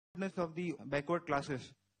upliftness of the backward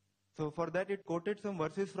classes. So for that it quoted some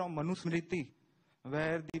verses from Manus Smriti,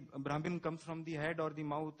 where the Brahmin comes from the head or the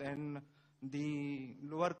mouth and the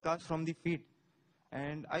lower caste from the feet.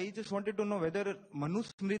 And I just wanted to know whether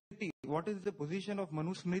Manus Smriti, what is the position of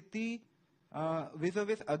Manus Smriti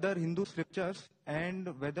vis-a-vis other Hindu scriptures, and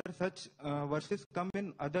whether such verses come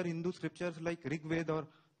in other Hindu scriptures like Rig Veda or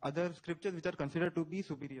other scriptures which are considered to be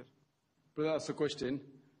superior. That's a question.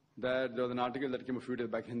 There was an article that came a few days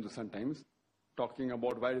back in Hindustan Times talking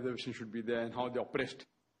about why reservation should be there and how they oppressed,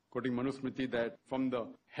 quoting Manus Smriti that from the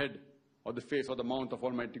head or the face or the mouth of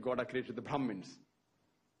Almighty God are created the Brahmins,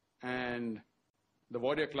 and the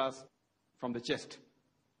warrior class from the chest,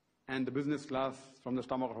 and the business class from the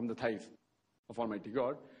stomach or from the thighs of Almighty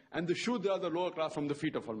God, and the Shudra, the lower class, from the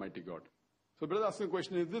feet of Almighty God. So brother asking the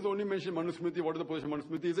question, is this only mentioned in Manus Smriti? What is the position of Manus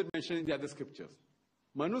Smriti? Is it mentioned in the other scriptures?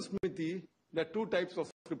 Manus Smriti, there are two types of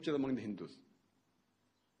scriptures among the Hindus: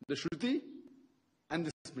 the Shruti and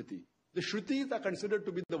the Smriti. The Shrutis are considered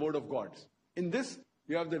to be the word of God. In this,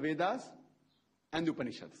 you have the Vedas and the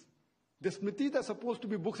Upanishads. The Smritis are supposed to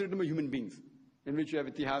be books written by human beings, in which you have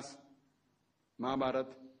Itihas,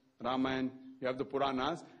 Mahabharata, Ramayana, you have the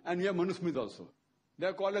Puranas, and you have Manusmriti also. They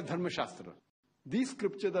are called as Dharma Shastra. These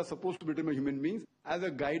scriptures are supposed to be written by human beings as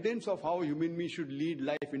a guidance of how human beings should lead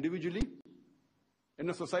life individually, in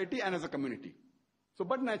a society, and as a community. So,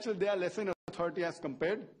 but naturally, they are lesser in authority as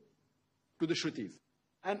compared to the Shrutis.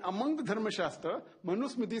 And among the Dharma Shastra,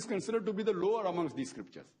 Manusmriti is considered to be the lower amongst these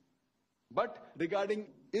scriptures. But regarding,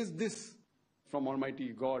 is this from Almighty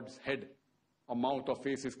God's head or mouth or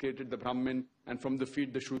face is created the Brahmin, and from the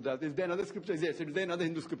feet the Shudras? Is there another scripture? Yes, it is there in other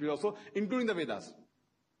Hindu scriptures also, including the Vedas.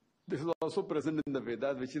 This is also present in the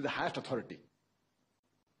Vedas, which is the highest authority.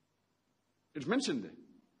 It's mentioned there.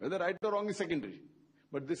 Whether right or wrong is secondary.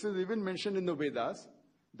 But this is even mentioned in the Vedas,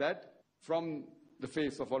 that from the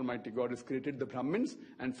face of Almighty God is created the Brahmins,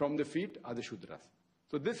 and from the feet are the Shudras.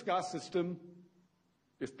 So this caste system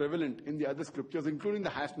is prevalent in the other scriptures, including the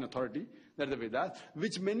highest in authority, that is the Vedas,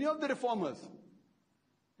 which many of the reformers,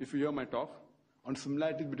 if you hear my talk on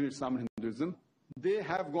similarities between Islam and Hinduism, they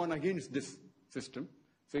have gone against this system,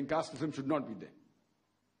 saying caste system should not be there.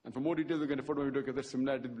 And for more details, you can refer to my video,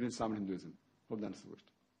 similarities between Islam and Hinduism. Hope that answers the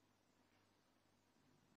question.